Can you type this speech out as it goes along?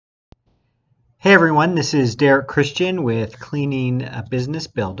Hey everyone, this is Derek Christian with Cleaning Business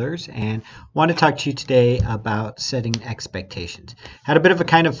Builders, and want to talk to you today about setting expectations. Had a bit of a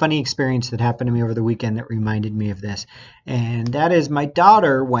kind of funny experience that happened to me over the weekend that reminded me of this, and that is my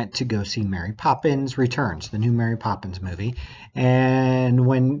daughter went to go see Mary Poppins Returns, the new Mary Poppins movie, and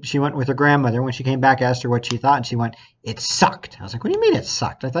when she went with her grandmother, when she came back, I asked her what she thought, and she went, "It sucked." I was like, "What do you mean it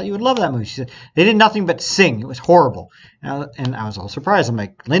sucked? I thought you would love that movie." She said, "They did nothing but sing. It was horrible." And I was all surprised. I'm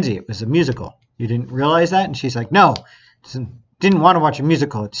like, "Lindsay, it was a musical. You didn't realize that?" And she's like, "No, didn't want to watch a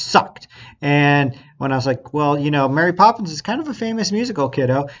musical. It sucked." And when I was like, "Well, Mary Poppins is kind of a famous musical,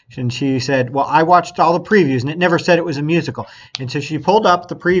 kiddo." And she said, "Well, I watched all the previews and it never said it was a musical." And so she pulled up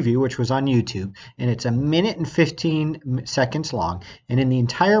the preview, which was on YouTube, and it's a minute and 15 seconds long. And in the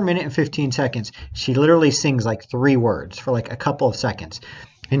entire minute and 15 seconds, she literally sings like 3 words for like a couple of seconds.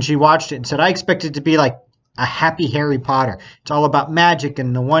 And she watched it and said, "I expected it to be like a happy Harry Potter. It's all about magic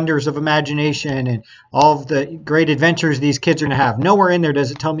and the wonders of imagination and all of the great adventures these kids are going to have. Nowhere in there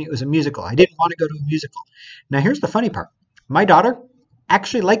does it tell me it was a musical. I didn't want to go to a musical." Now, here's the funny part. My daughter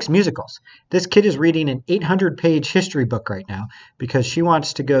actually likes musicals. This kid is reading an 800-page history book right now because she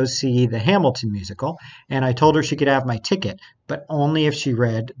wants to go see the Hamilton musical, and I told her she could have my ticket, but only if she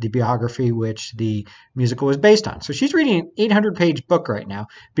read the biography which the musical was based on. So she's reading an 800-page book right now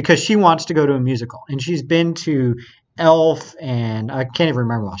because she wants to go to a musical, and she's been to Elf, and I can't even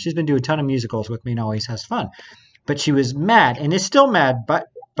remember all. She's been to a ton of musicals with me and always has fun. But she was mad, and is still mad, but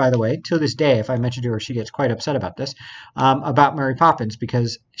by the way, to this day, if I mention to her, she gets quite upset about this, about Mary Poppins,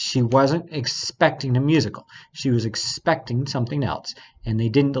 because she wasn't expecting a musical. She was expecting something else, and they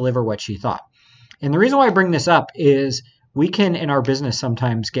didn't deliver what she thought. And the reason why I bring this up is we can, in our business,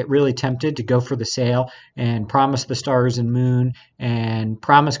 sometimes get really tempted to go for the sale and promise the stars and moon and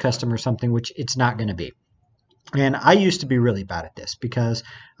promise customers something which it's not going to be. And I used to be really bad at this because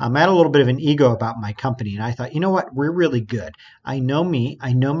I had a little bit of an ego about my company. And I thought, you know what? We're really good. I know me.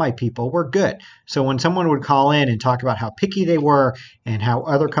 I know my people. We're good. So when someone would call in and talk about how picky they were and how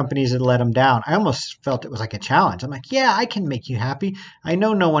other companies had let them down, I almost felt it was like a challenge. I'm like, yeah, I can make you happy. I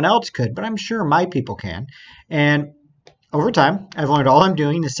know no one else could, but I'm sure my people can. And over time, I've learned all I'm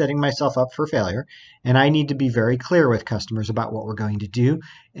doing is setting myself up for failure. And I need to be very clear with customers about what we're going to do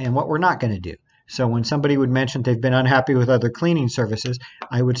and what we're not going to do. So when somebody would mention they've been unhappy with other cleaning services,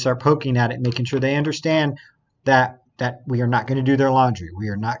 I would start poking at it, making sure they understand that we are not going to do their laundry. We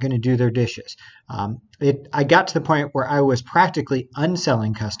are not going to do their dishes. I got to the point where I was practically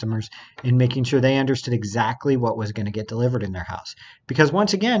unselling customers and making sure they understood exactly what was going to get delivered in their house. Because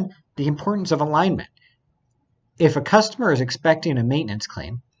once again, the importance of alignment. If a customer is expecting a maintenance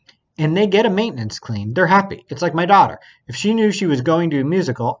clean, and they get a maintenance clean, they're happy. It's like my daughter. If she knew she was going to a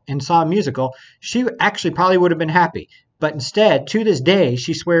musical and saw a musical, she actually probably would have been happy. But instead, to this day,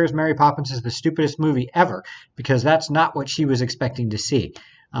 she swears Mary Poppins is the stupidest movie ever because that's not what she was expecting to see.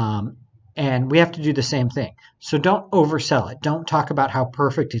 And we have to do the same thing. So don't oversell it. Don't talk about how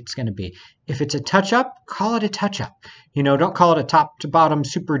perfect it's going to be. If it's a touch-up, call it a touch-up. Don't call it a top-to-bottom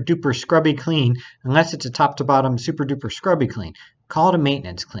super-duper scrubby clean unless it's a top-to-bottom super-duper scrubby clean. Call it a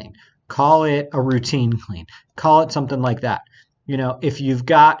maintenance clean. Call it a routine clean. Call it something like that. If you've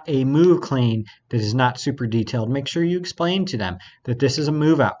got a move clean that is not super detailed, make sure you explain to them that this is a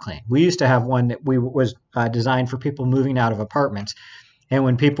move-out clean. We used to have one that was designed for people moving out of apartments. And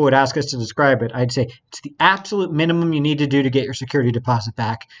when people would ask us to describe it, I'd say it's the absolute minimum you need to do to get your security deposit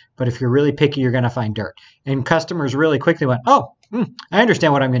back. But if you're really picky, you're going to find dirt. And customers really quickly went, "Oh, I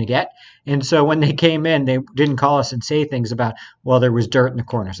understand what I'm going to get." And so when they came in, they didn't call us and say things about, "Well, there was dirt in the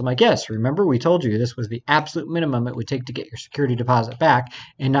corners." I'm like, "Yes, remember we told you this was the absolute minimum it would take to get your security deposit back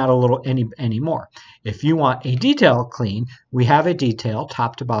and not a little any more. If you want a detail clean, we have a detail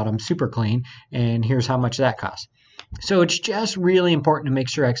top to bottom super clean, and here's how much that costs." So it's just really important to make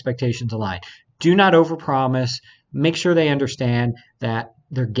sure expectations align. Do not overpromise. Make sure they understand that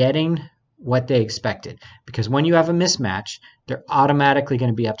they're getting what they expected. Because when you have a mismatch, they're automatically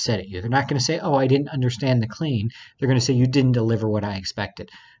going to be upset at you. They're not going to say, "Oh, I didn't understand the clean." They're going to say, "You didn't deliver what I expected."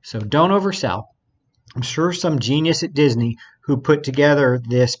 So don't oversell. I'm sure some genius at Disney who put together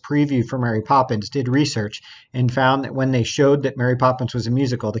this preview for Mary Poppins did research and found that when they showed that Mary Poppins was a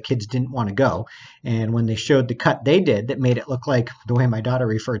musical, the kids didn't want to go. And when they showed the cut they did that made it look like, the way my daughter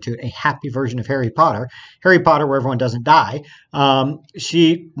referred to it, a happy version of Harry Potter where everyone doesn't die,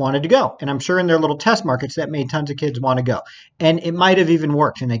 she wanted to go. And I'm sure in their little test markets that made tons of kids want to go. And it might have even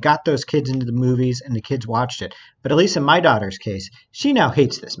worked. And they got those kids into the movies and the kids watched it. But at least in my daughter's case, she now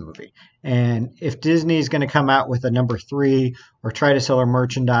hates this movie. And if Disney is going to come out with a number 3 or try to sell her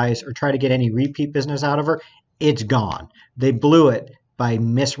merchandise or try to get any repeat business out of her, it's gone. They blew it by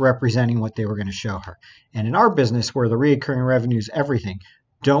misrepresenting what they were going to show her. And in our business, where the recurring revenue is everything,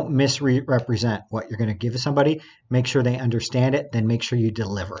 don't misrepresent what you're going to give somebody. Make sure they understand it, then make sure you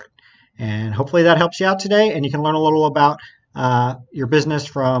deliver it. And hopefully that helps you out today, and you can learn a little about your business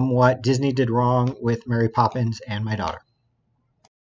from what Disney did wrong with Mary Poppins and my daughter.